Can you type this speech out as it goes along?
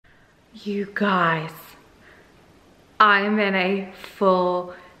You guys, I'm in a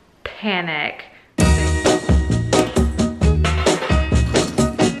full panic.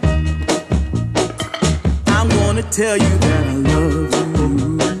 I'm gonna tell you that I love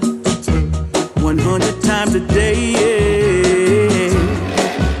you 100 times a day.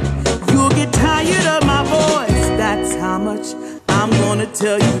 You'll get tired of my voice, that's how much I'm gonna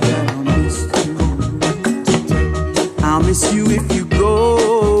tell you that I'll miss you. I'll miss you if you go.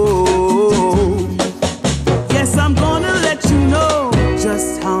 Yes, I'm gonna let you know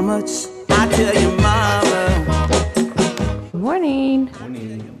just how much I tell you, mama. Morning.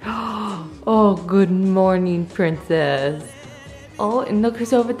 Morning. Oh, good morning, princess. Oh, and look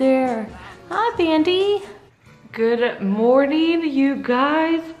who's over there. Hi, Bandy. Good morning, you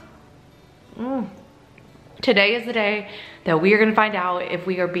guys. Today is the day that we are gonna find out if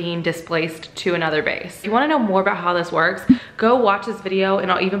we are being displaced to another base. If you wanna know more about how this works, go watch this video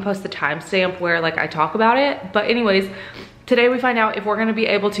and I'll even post the timestamp where like I talk about it. But anyways, today we find out if we're gonna be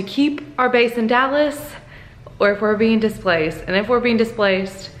able to keep our base in Dallas or if we're being displaced. And if we're being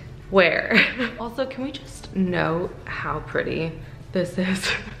displaced, where? Also, can we just note how pretty this is?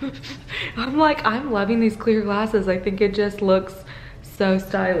 I'm loving these clear glasses. I think it just looks so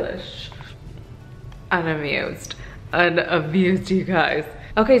stylish. I'm amused, you guys.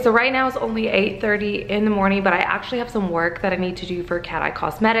 Okay, so right now it's only 8:30 in the morning, but I actually have some work that I need to do for Cat Eye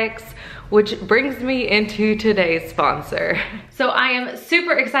Cosmetics, which brings me into today's sponsor. So I am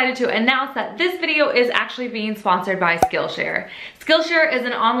super excited to announce that this video is actually being sponsored by Skillshare. Skillshare is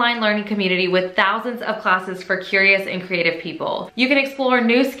an online learning community with thousands of classes for curious and creative people. You can explore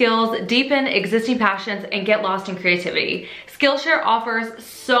new skills, deepen existing passions, and get lost in creativity. Skillshare offers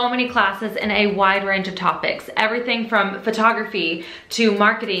so many classes in a wide range of topics, everything from photography to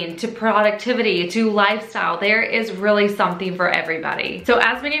marketing to productivity to lifestyle. There is really something for everybody. So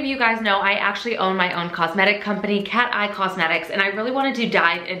as many of you guys know, I actually own my own cosmetic company, Cat Eye Cosmetics, and I really wanted to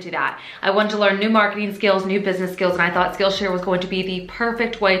dive into that. I wanted to learn new marketing skills, new business skills, and I thought Skillshare was going to be the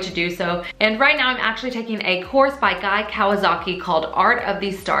perfect way to do so. And right now I'm actually taking a course by Guy Kawasaki called Art of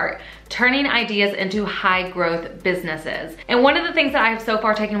the Start, turning ideas into high growth businesses. And one of the things that I have so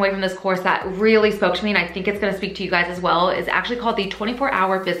far taken away from this course that really spoke to me, and I think it's gonna speak to you guys as well, is actually called the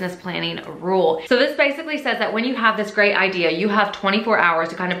 24-hour business planning rule. So this basically says that when you have this great idea, you have 24 hours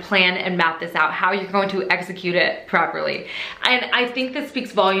to kind of plan and map this out, how you're going to execute it properly. And I think this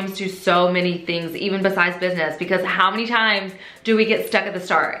speaks volumes to so many things, even besides business, because how many times do we get stuck at the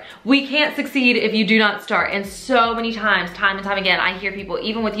start? We can't succeed if you do not start. And so many times, time and time again, I hear people,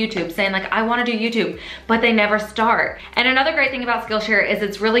 even with YouTube, saying like, I wanna do YouTube, but they never start. And another great thing about Skillshare is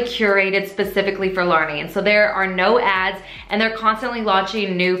it's really curated specifically for learning. So there are no ads and they're constantly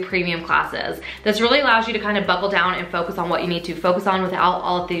launching new premium classes. This really allows you to kind of buckle down and focus on what you need to focus on without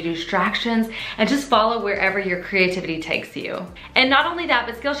all of the distractions and just follow wherever your creativity takes you. And not only that,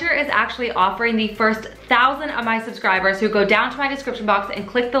 but Skillshare is actually offering the first 1,000 of my subscribers who go down to my description box and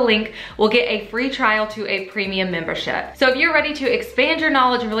click the link will get a free trial to a premium membership. So if you're ready to expand your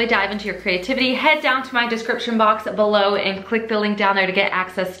knowledge and really dive into your creativity, head down to my description box below and click the link down there to get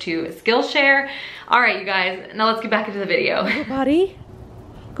access to Skillshare. All right, you guys, now let's get back into the video. Go potty.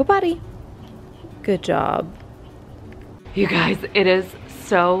 Go potty. Good job. You guys, it is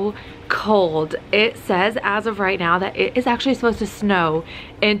so cold. It says as of right now that it is actually supposed to snow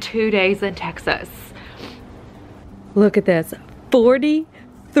in 2 days in Texas. Look at this,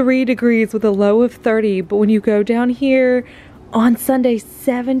 43 degrees with a low of 30, but when you go down here on Sunday,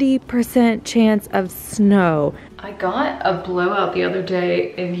 70% chance of snow. I got a blowout the other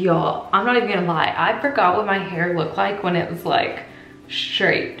day and y'all, I'm not even gonna lie, I forgot what my hair looked like when it was like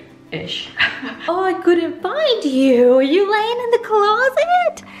straight-ish. Oh, I couldn't find you. Are you laying in the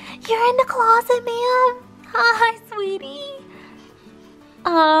closet? You're in the closet, ma'am. Hi, sweetie.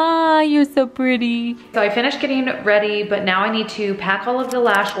 Ah, you're so pretty. So I finished getting ready, but now I need to pack all of the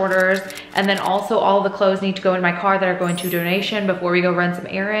lash orders, and then also all of the clothes need to go in my car that are going to donation before we go run some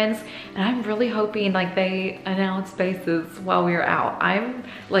errands. And I'm really hoping like they announce bases while we are out. I'm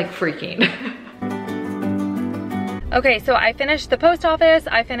like freaking. Okay, so I finished the post office,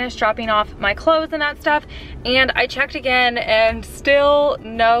 I finished dropping off my clothes and that stuff, and I checked again and still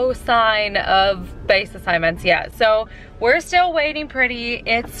no sign of base assignments yet. So we're still waiting pretty.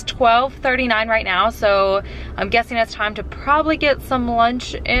 It's 12:39 right now, so I'm guessing it's time to probably get some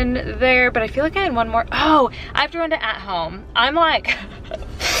lunch in there, but I feel like I had one more. Oh, I have to run to At Home. I'm like,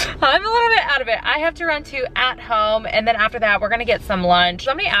 I'm a little bit out of it. I have to run to At Home, and then after that, we're gonna get some lunch.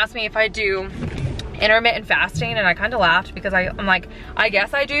 Somebody asked me if I do intermittent fasting, and I kind of laughed because I'm like, I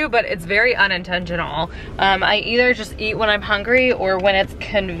guess I do, but it's very unintentional. I either just eat when I'm hungry or when it's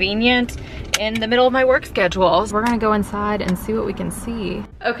convenient in the middle of my work schedule. We're gonna go inside and see what we can see.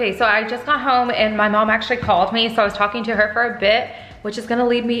 Okay, so I just got home and my mom actually called me, so I was talking to her for a bit, which is gonna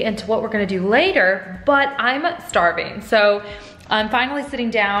lead me into what we're gonna do later, but I'm starving. So I'm finally sitting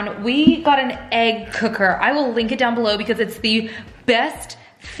down. We got an egg cooker. I will link it down below because it's the best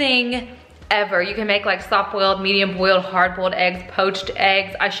thing ever. You can make like soft boiled, medium boiled, hard boiled eggs, poached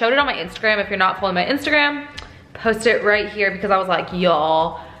eggs. I showed it on my Instagram. If you're not following my Instagram, post it right here because I was like,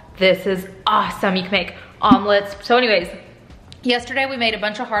 y'all, this is awesome. You can make omelets. So anyways, yesterday we made a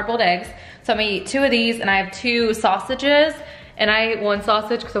bunch of hard boiled eggs. So I'm gonna eat 2 of these, and I have 2 sausages. And I ate 1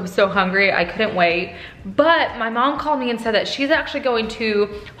 sausage because I was so hungry, I couldn't wait. But my mom called me and said that she's actually going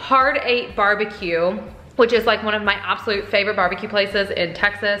to Hard 8 Barbecue, which is like one of my absolute favorite barbecue places in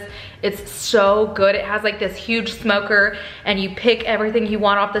Texas. It's so good. It has like this huge smoker, and you pick everything you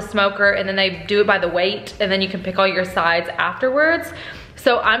want off the smoker, and then they do it by the weight, and then you can pick all your sides afterwards.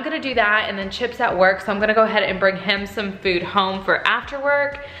 So I'm gonna do that, and then Chip's at work, so I'm gonna go ahead and bring him some food home for after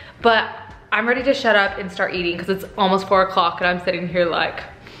work. But I'm ready to shut up and start eating because it's almost 4 o'clock and I'm sitting here like,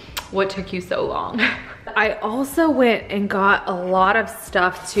 what took you so long? I also went and got a lot of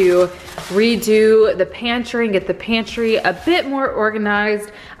stuff to redo the pantry and get the pantry a bit more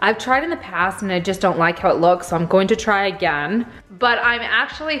organized. I've tried in the past and I just don't like how it looks, so I'm going to try again. But I'm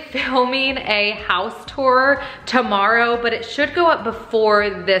actually filming a house tour tomorrow, but it should go up before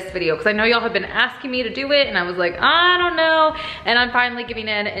this video because I know y'all have been asking me to do it, and I was like, I don't know, and I'm finally giving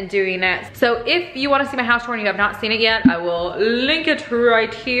in and doing it. So if you want to see my house tour and you have not seen it yet, I will link it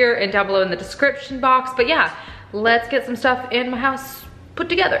right here and down below in the description box. But yeah, let's get some stuff in my house put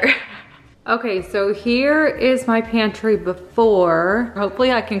together. Okay, so here is my pantry before.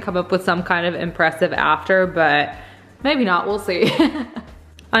 Hopefully I can come up with some kind of impressive after, but maybe not, we'll see.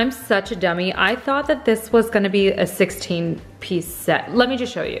 I'm such a dummy. I thought that this was gonna be a 16-piece set. Let me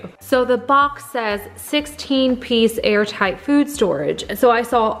just show you. So the box says 16-piece airtight food storage. So I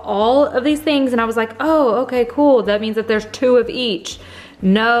saw all of these things and I was like, oh, okay, cool. That means that there's 2 of each.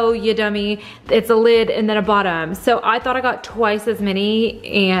 No, you dummy, it's a lid and then a bottom. So I thought I got twice as many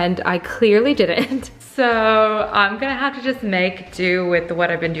and I clearly didn't. So I'm gonna have to just make do with what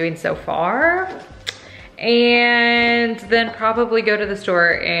I've been doing so far, and then probably go to the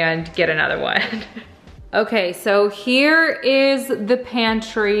store and get another one. Okay, so here is the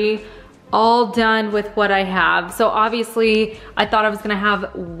pantry all done with what I have. So obviously I thought I was gonna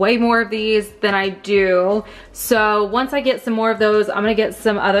have way more of these than I do. So once I get some more of those, I'm gonna get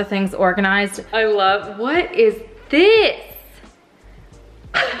some other things organized. I love, what is this?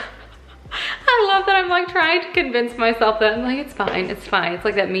 I love that I'm like trying to convince myself that I'm like, it's fine, it's fine. It's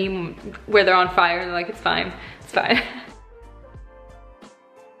like that meme where they're on fire and they're like, it's fine, it's fine.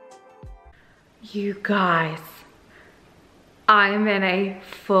 You guys, I'm in a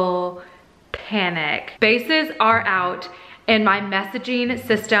full panic. Bases are out and my messaging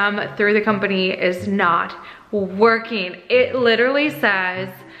system through the company is not working. It literally says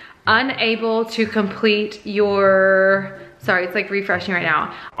unable to complete your, sorry, it's like refreshing right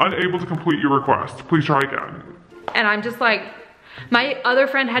now. Unable to complete your request. Please try again. And I'm just like, my other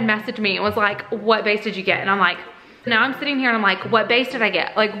friend had messaged me and was like, what base did you get? And I'm like, now I'm sitting here and I'm like, what base did I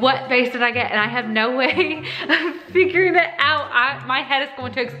get? Like, what base did I get? And I have no way of figuring it out. My head is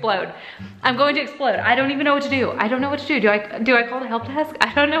going to explode. I'm going to explode. I don't even know what to do. I don't know what to do. Do I call the help desk?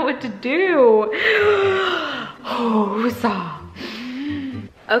 I don't know what to do.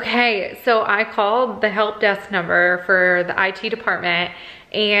 Okay, so I called the help desk number for the IT department,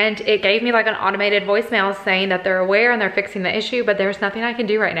 and it gave me like an automated voicemail saying that they're aware and they're fixing the issue, but there's nothing I can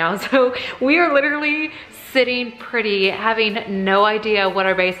do right now. So we are literally sitting pretty, having no idea what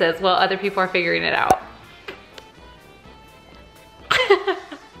our base is while other people are figuring it out.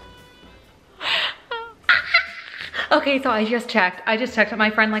 Okay, so I just checked. My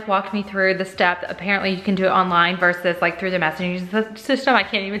friend like walked me through the step. Apparently you can do it online versus like through the messaging system. I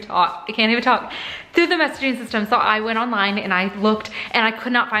can't even talk. Through the messaging system. So I went online and I looked and I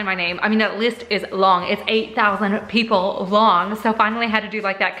could not find my name. I mean, that list is long. It's 8,000 people long. So finally I had to do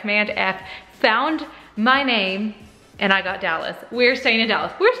like that Command F, found my name, and I got Dallas. We're staying in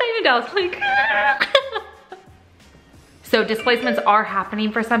Dallas. We're staying in Dallas. Like, so displacements are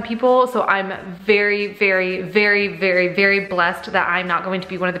happening for some people. So I'm very, very, very, very, very blessed that I'm not going to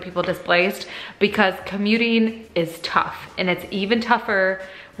be one of the people displaced, because commuting is tough, and it's even tougher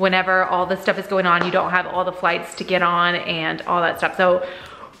whenever all this stuff is going on. You don't have all the flights to get on and all that stuff. So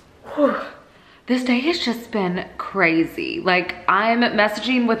whew, This day has just been crazy. Like, I'm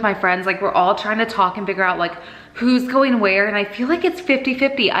messaging with my friends, like we're all trying to talk and figure out like who's going where, and I feel like it's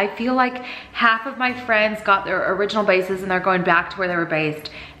 50-50. I feel like half of my friends got their original bases and they're going back to where they were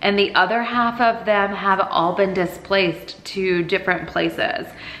based, and the other half of them have all been displaced to different places.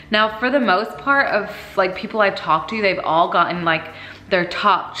 Now, for the most part of like people I've talked to, they've all gotten like their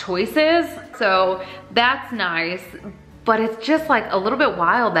top choices, so that's nice. But it's just like a little bit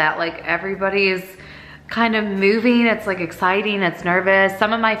wild that like everybody's kind of moving. It's like exciting, it's nervous.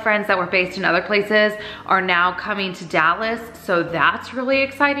 Some of my friends that were based in other places are now coming to Dallas, so that's really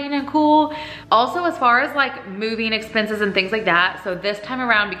exciting and cool. Also, as far as like moving expenses and things like that, so this time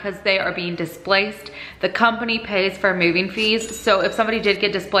around, because they are being displaced, the company pays for moving fees. So if somebody did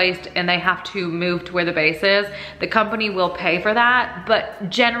get displaced and they have to move to where the base is, the company will pay for that. But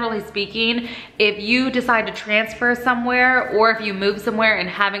generally speaking, if you decide to transfer somewhere, or if you move somewhere and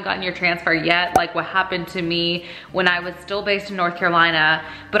haven't gotten your transfer yet, like what happened to me when I was still based in North Carolina,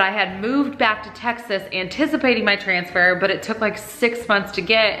 but I had moved back to Texas anticipating my transfer, but it took like 6 months to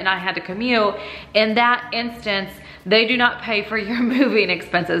get and I had to commute. In that instance, they do not pay for your moving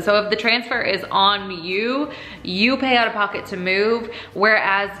expenses. So if the transfer is on you, you pay out of pocket to move,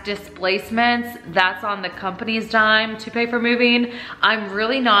 whereas displacements, that's on the company's dime to pay for moving. I'm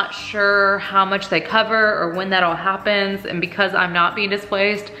really not sure how much they cover or when that all happens, and because I'm not being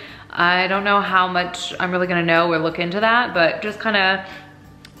displaced, I don't know how much I'm really gonna know or look into that, but just kind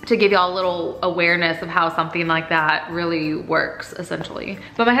of to give y'all a little awareness of how something like that really works, essentially.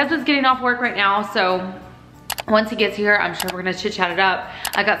 But my husband's getting off work right now, so once he gets here, I'm sure we're gonna chit chat it up.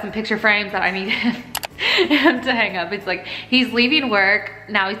 I got some picture frames that I need him to hang up. It's like he's leaving work,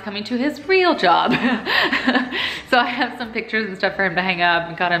 now he's coming to his real job. So I have some pictures and stuff for him to hang up,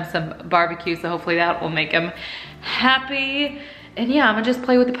 and got him some barbecue, so hopefully that will make him happy. And yeah, I'm gonna just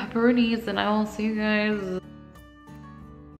play with the pepperonis, and I will see you guys